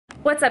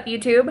What's up,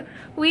 YouTube?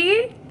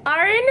 We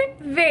are in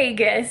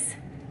Vegas.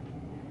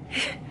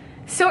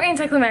 So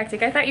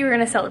anticlimactic. I thought you were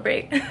gonna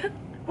celebrate.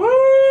 Woo!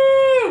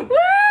 Woo!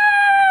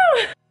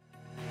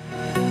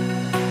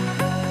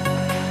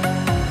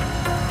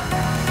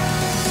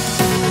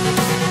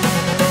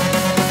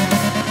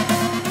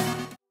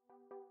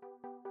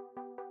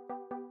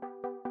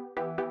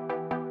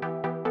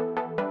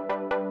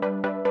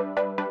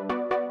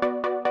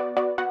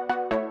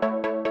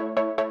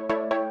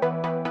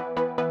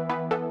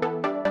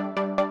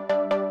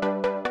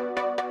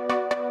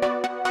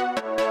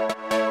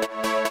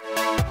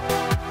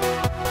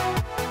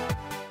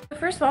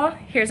 First of all,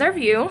 here's our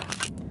view.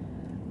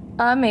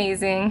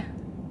 Amazing.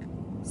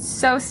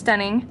 So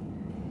stunning.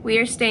 We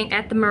are staying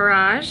at the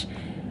Mirage,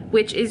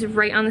 which is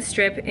right on the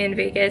Strip in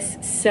Vegas,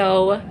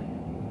 so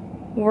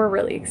we're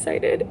really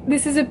excited.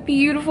 This is a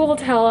beautiful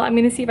hotel. I'm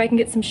gonna see if I can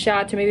get some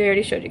shots, or maybe I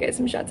already showed you guys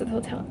some shots of the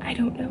hotel. I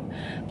don't know,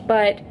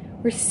 but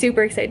we're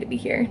super excited to be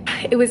here.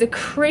 It was a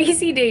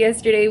crazy day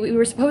yesterday. We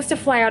were supposed to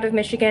fly out of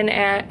Michigan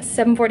at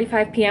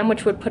 7:45 p.m.,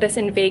 which would put us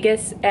in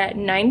Vegas at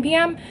 9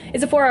 p.m.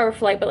 It's a 4-hour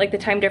flight, but like the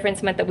time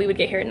difference meant that we would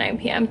get here at 9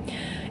 p.m.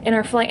 And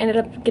our flight ended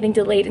up getting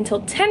delayed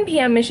until 10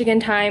 p.m. Michigan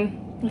time.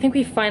 I think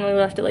we finally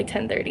left at like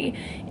 10:30,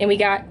 and we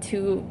got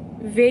to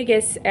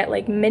Vegas at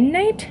like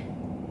midnight?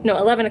 No,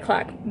 11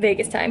 o'clock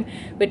Vegas time,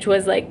 which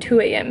was like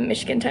 2 a.m.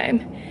 Michigan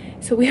time.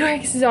 So we were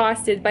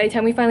exhausted. By the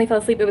time we finally fell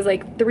asleep, it was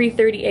like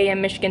 3:30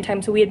 a.m. Michigan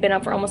time, so we had been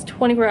up for almost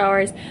 24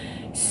 hours.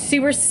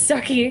 Super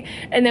sucky.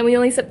 And then we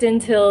only slept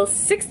until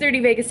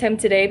 6:30 Vegas time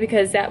today,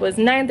 because that was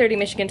 9:30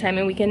 Michigan time,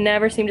 and we can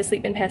never seem to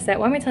sleep in past that.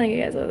 Why am I telling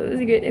you guys? Oh, this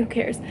is good. Who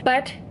cares?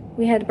 But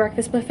we had a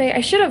breakfast buffet.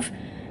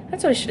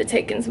 That's what I should have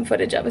taken some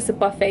footage of. It's a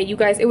buffet. You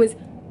guys, it was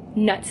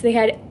nuts. They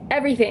had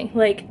everything.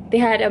 Like, they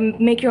had a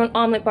make your own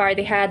omelet bar.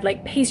 They had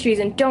like pastries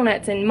and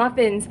donuts and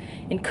muffins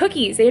and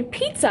cookies. They had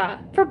pizza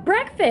for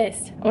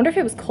breakfast. I wonder if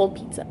it was cold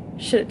pizza.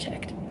 Should have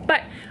checked.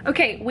 But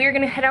okay, we're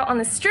gonna head out on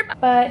the Strip.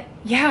 But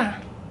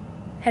yeah,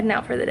 heading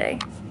out for the day.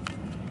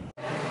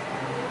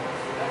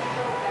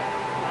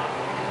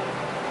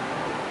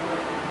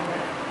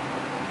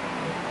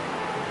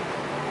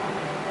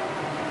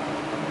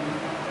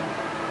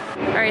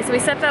 Alright, so we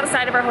stepped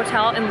outside of our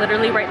hotel, and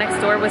literally right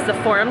next door was the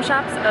Forum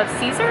Shops of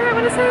Caesar, I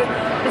want to say.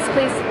 This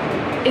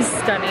place is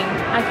stunning.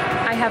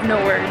 I have no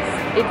words.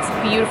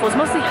 It's beautiful. It's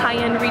mostly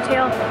high-end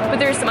retail, but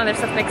there's some other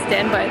stuff mixed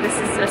in, but this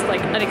is just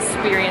like an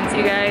experience,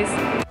 you guys.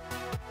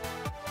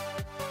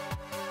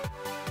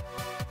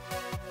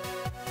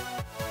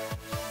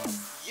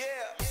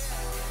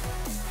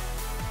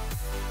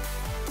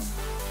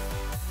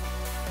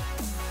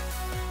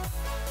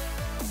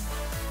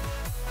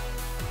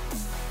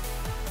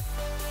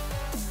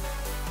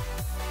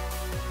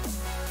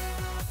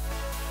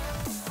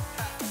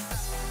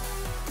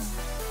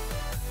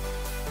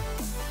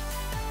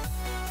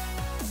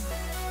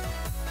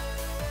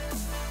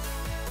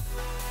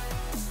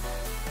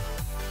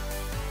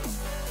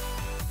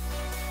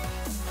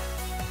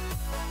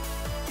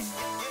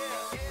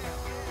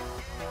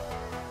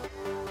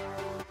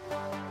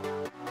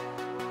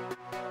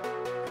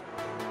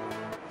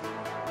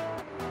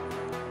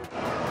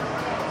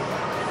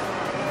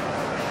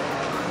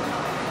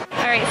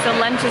 Alright, so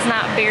lunch is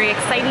not very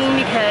exciting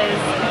because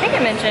I think I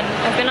mentioned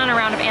I've been on a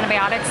round of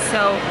antibiotics,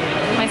 so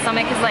my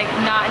stomach is like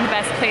not in the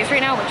best place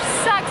right now, which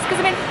sucks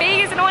because I'm in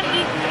Vegas and I want to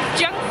eat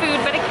junk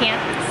food, but I can't.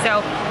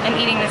 So I'm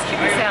eating this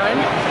chicken salad.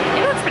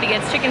 It looks pretty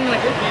good. It's chicken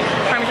with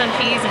Parmesan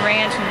cheese and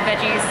ranch and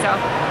veggies, so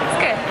it's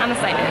good. I'm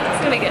excited.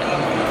 It's gonna be good.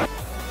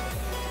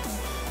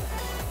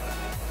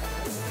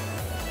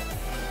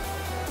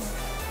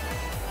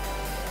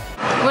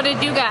 What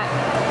did you got?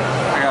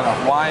 I got a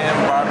Hawaiian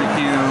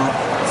barbecue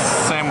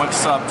sandwich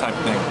sub type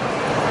thing.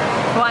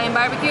 Hawaiian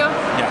barbecue?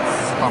 Yes.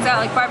 Is that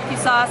like barbecue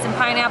sauce and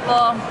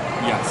pineapple?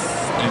 Yes.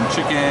 And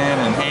chicken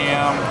and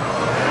ham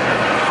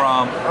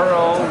from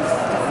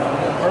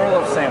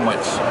Earl's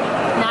Sandwich.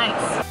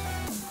 Nice.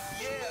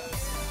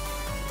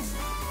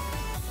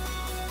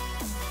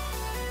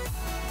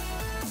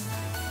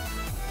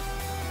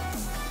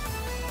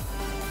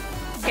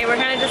 Okay, we're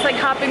kind of just like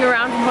hopping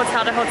around from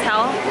hotel to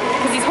hotel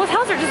because these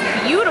hotels are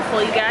just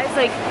beautiful, you guys.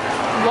 Like,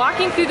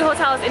 walking through the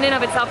hotels in and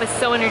of itself is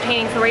so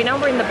entertaining. So right now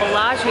we're in the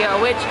Bellagio,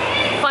 which,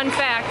 fun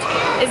fact,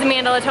 is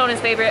Amanda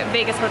Latona's favorite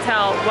Vegas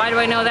hotel. Why do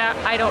I know that?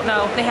 I don't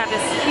know. They have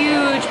this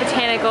huge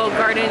botanical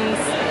gardens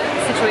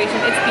situation.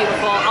 It's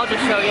beautiful. I'll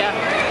just show you.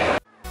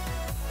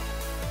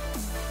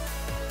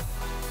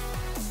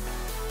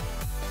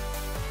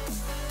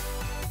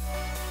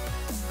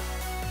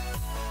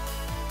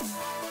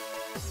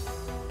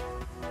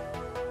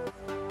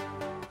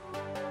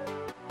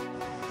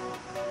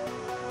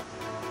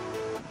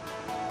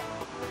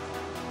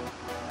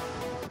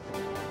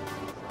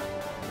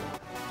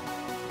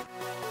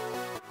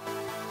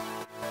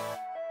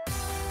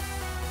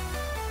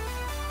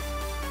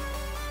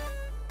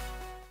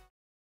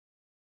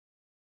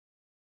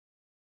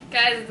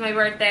 Guys, it's my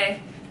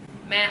birthday.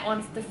 Matt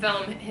wants to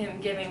film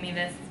him giving me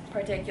this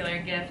particular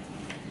gift.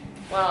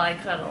 while I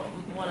cuddle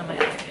one of my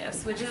other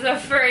gifts, which is a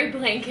furry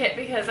blanket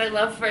because I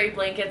love furry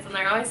blankets and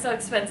they're always so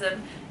expensive,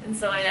 and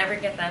so I never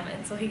get them,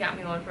 and so he got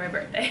me one for my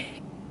birthday.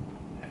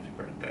 Happy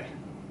birthday.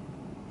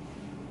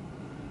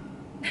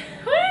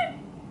 What?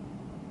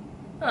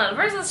 Hold on,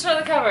 first let's show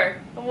the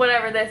cover of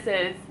whatever this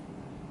is.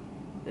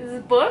 This is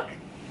a book?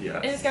 Yes.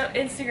 And it's got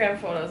Instagram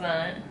photos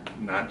on it.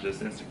 Not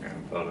just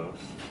Instagram photos.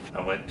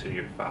 I went to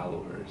your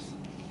followers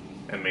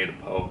and made a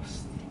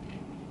post,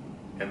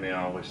 and they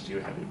all wished you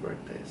a happy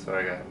birthday. So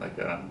I got like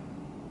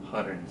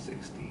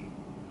 160.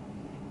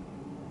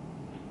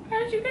 How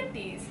did you get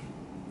these?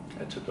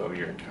 I took over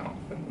your account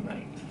for the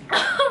night.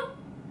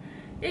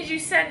 Did you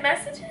send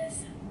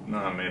messages? No,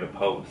 I made a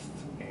post,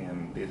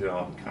 and these are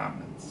all the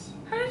comments.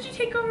 How did you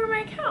take over my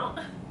account?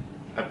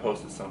 I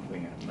posted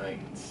something at night.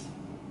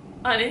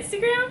 On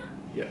Instagram?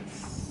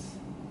 Yes.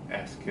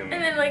 Ask him.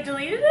 And then like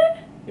deleted it?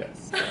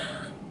 Yes.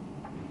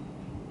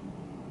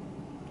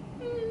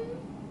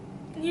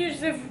 You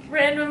just have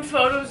random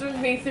photos of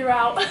me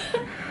throughout.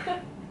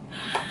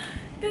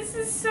 This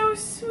is so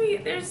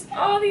sweet. There's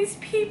all these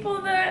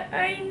people that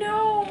I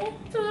know.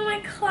 Some of my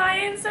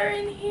clients are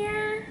in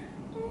here.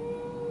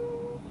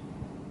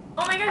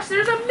 Oh my gosh,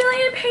 there's 1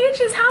 million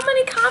pages. How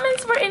many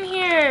comments were in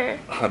here?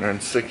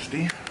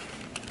 160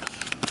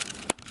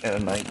 at a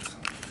night.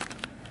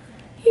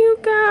 You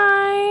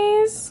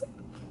guys.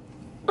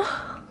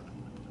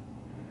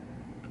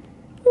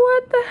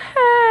 What the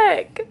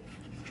heck?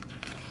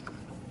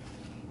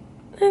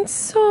 It's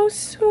so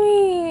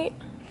sweet.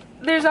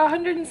 There's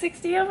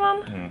 160 of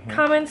them.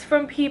 Comments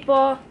from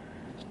people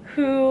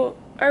who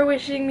are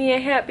wishing me a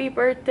happy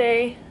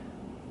birthday.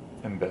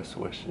 And best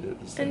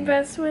wishes. And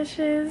best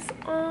wishes.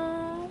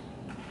 Oh,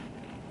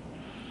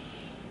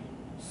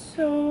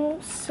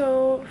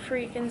 so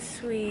freaking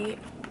sweet.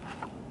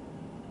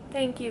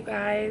 Thank you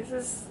guys.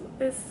 This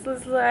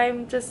was,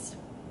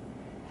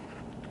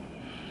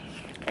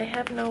 I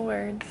have no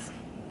words.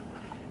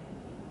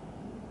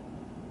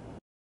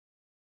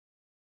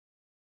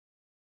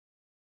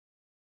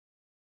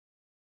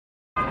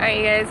 Alright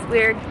you guys,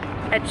 we're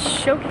at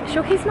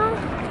Showcase Mall?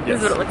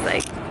 Yes. This is what it looks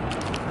like.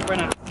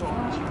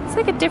 It's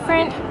like a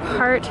different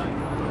part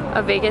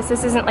of Vegas.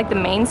 This isn't like the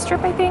main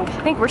strip, I think.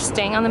 I think we're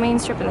staying on the main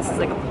strip and this is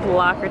like a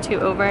block or two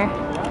over.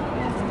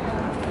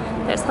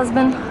 There's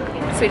husband.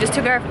 So we just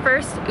took our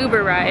first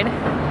Uber ride.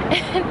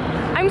 And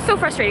I'm so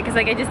frustrated because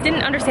like I just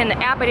didn't understand the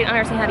app. I didn't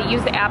understand how to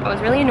use the app. I was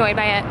really annoyed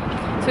by it.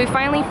 So we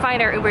finally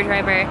find our Uber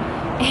driver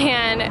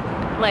and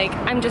like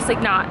I'm just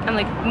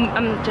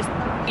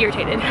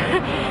irritated.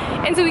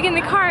 And so we get in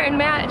the car and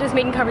Matt just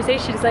making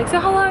conversation. He's like, so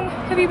how long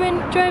have you been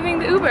driving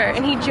the Uber?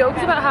 And he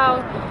jokes about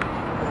how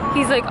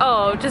he's like,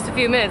 oh, just a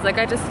few minutes. Like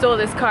I just stole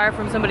this car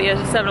from somebody at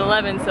a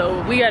 7-Eleven,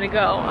 so we gotta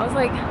go. I was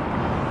like,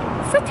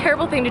 it's a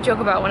terrible thing to joke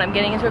about when I'm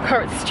getting into a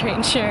car with a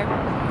stranger.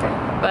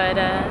 But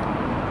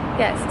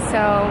yes,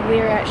 so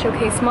we're at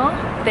Showcase Mall.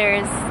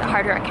 There's a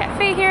Hard Rock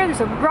Cafe here.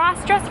 There's a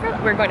Ross dress for,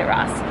 we're going to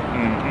Ross.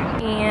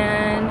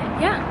 And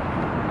yeah.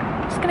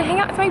 Just gonna hang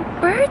out. It's my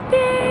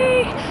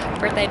birthday!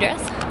 Birthday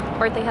dress,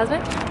 birthday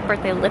husband,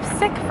 birthday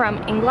lipstick from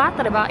Inglot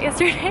that I bought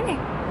yesterday.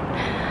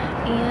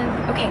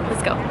 And okay,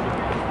 let's go.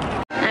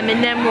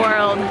 M&M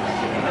world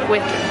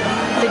with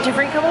the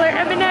different color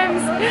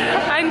M&Ms.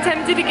 I'm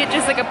tempted to get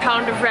just like a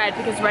pound of red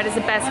because red is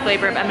the best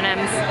flavor of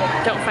M&Ms.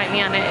 Don't fight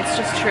me on it, it's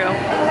just true.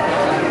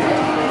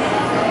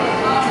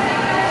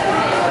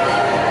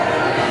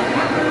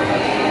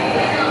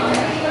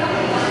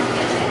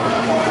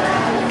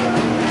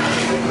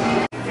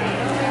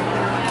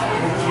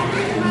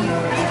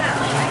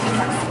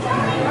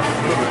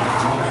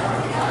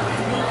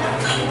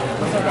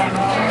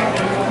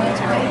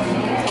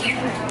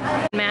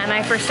 Matt and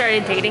I first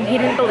started dating, he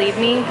didn't believe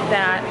me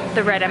that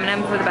the red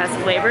M&Ms were the best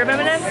flavor of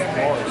M&Ms.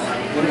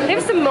 They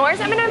have some S'mores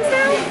M&Ms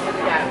now?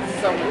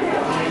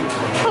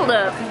 Hold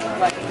up.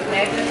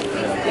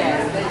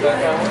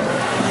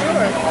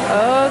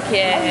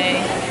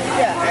 Okay.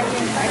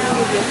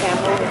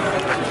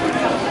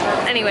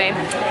 Anyway,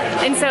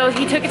 and so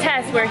he took a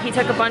test where he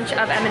took a bunch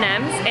of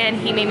M&Ms and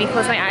he made me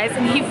close my eyes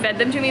and he fed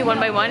them to me one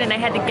by one and I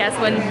had to guess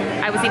when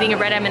I was eating a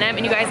red M&M,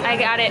 and you guys, I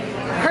got it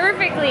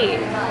perfectly.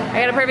 I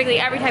got it perfectly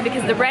every time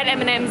because the red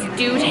M&Ms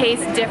do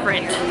taste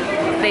different.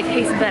 They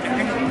taste better.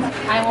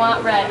 I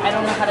want red. I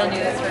don't know how to do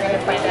this. We're going to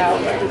find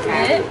out.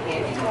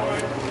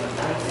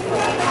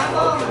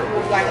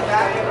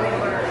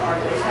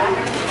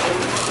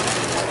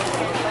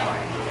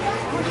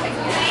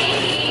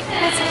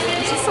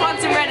 I just want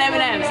some red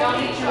M&Ms.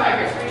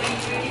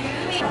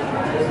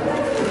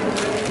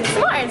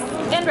 S'mores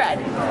and red.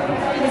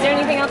 Is there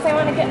anything else I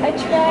want to get a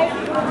try?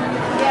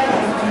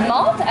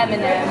 Malt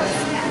M&Ms.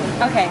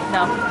 Okay,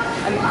 no.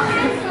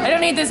 I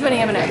don't need this many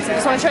M&Ms. I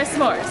just want to try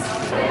s'mores.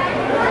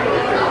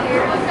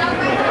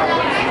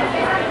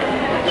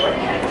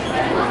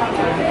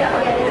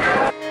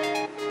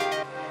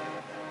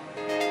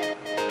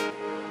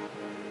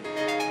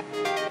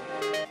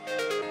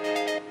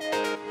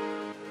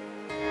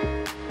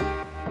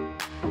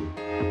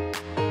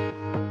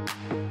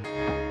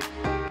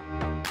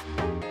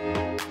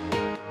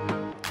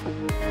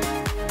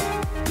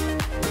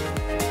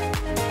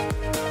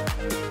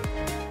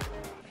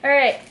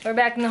 we're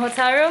back in the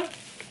hotel room.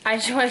 I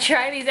just want to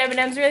try these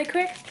M&Ms really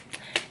quick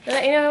to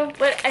let you know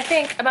what I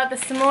think about the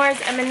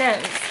s'mores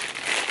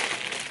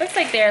M&Ms. Looks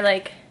like they're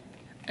like,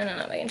 I don't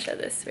know if I can show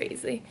this very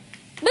easily.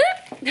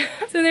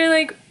 So they're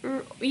like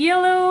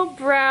yellow,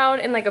 brown,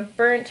 and like a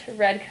burnt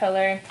red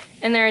color.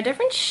 And they're a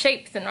different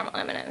shape than normal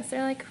M&Ms.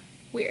 They're like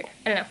weird.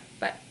 I don't know,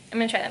 but I'm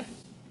gonna try them.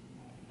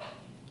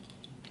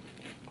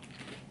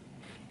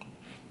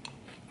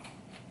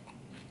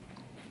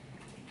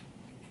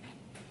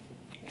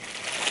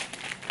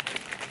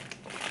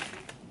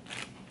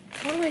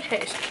 What do they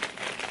taste?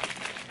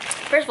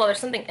 First of all, there's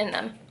something in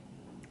them.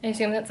 I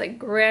assume that's like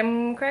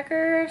graham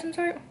cracker of some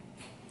sort.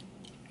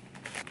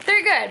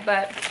 They're good,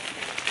 but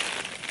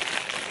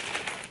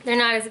they're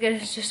not as good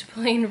as just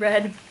plain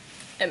red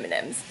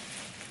M&Ms.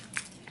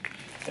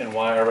 And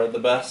why are red the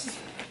best?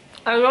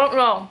 I don't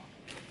know.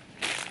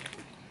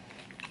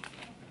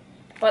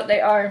 But they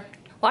are.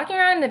 Walking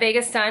around in the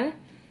Vegas sun,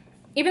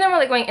 even though we're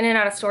like going in and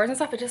out of stores and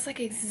stuff, it just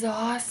like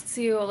exhausts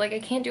you. Like I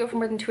can't do it for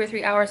more than 2 or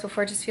 3 hours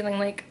before just feeling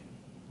like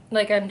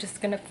I'm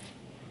just gonna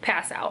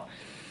pass out.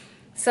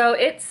 So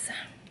it's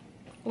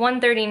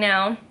 1:30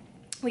 now.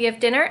 We have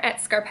dinner at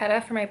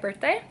Scarpetta for my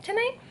birthday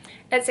tonight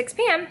at 6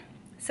 p.m.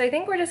 So I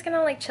think we're just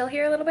gonna like chill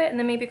here a little bit and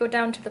then maybe go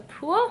down to the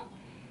pool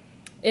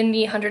in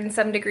the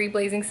 107-degree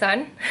blazing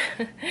sun.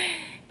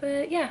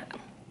 But yeah.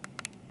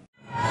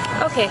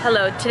 Okay,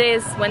 hello. Today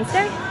is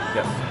Wednesday?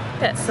 Yes.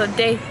 Yeah, so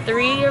day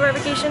 3 of our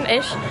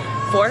vacation-ish.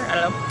 4, I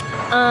don't know.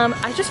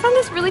 I just found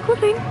this really cool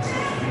thing.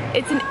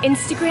 It's an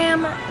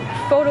Instagram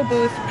photo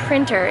booth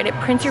printer and it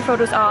prints your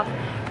photos off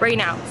right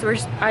now. So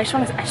I just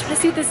want to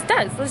see what this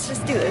does. Let's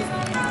just do this.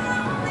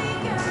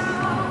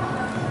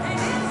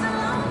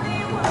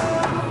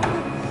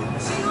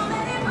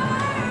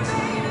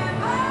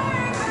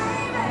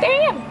 There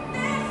you go.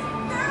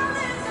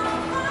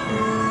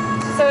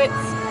 So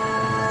it's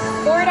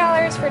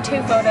 $4 for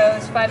 2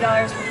 photos,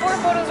 $5 for 4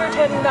 photos, or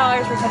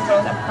 $10 for 10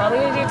 photos. I'm probably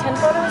gonna do 10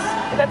 photos,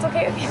 if that's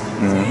okay with you.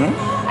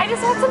 I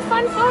just had some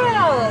fun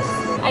photos.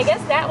 I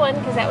guess that one,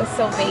 because that was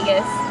so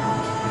Vegas.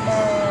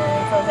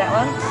 And so is that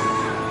one.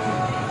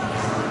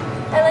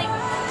 I like,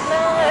 no,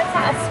 that's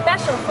not a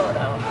special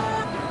photo.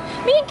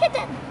 Me and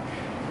Kitten.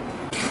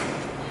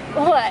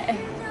 What?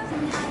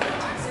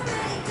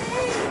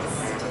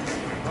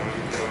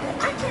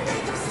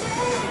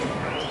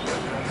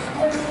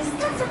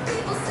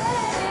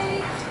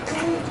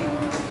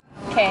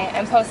 Okay,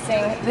 I'm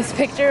posting this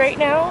picture right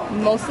now,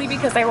 mostly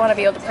because I want to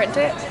be able to print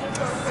it.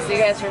 So you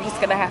guys are just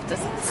gonna have to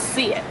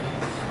see it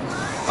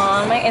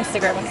on my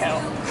Instagram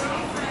account.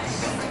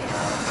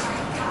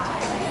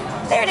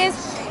 There it is,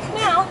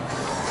 now.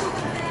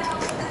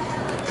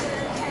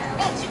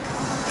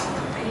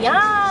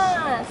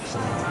 Yes!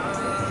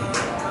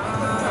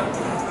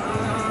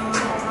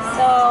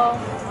 So,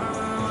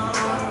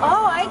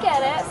 oh, I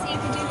get it. So you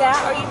could do that,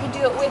 or you could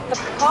do it with the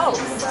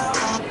post.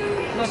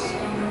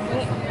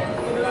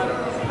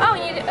 Oh, we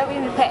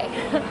need to pay.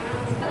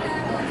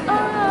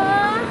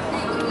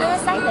 I'm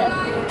excited.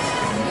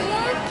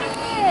 Look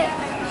it.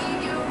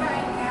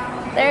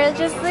 There's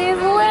just these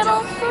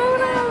little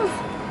photos.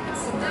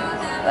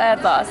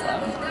 That's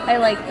awesome. I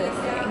like this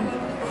thing.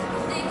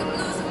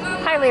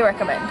 Highly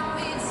recommend.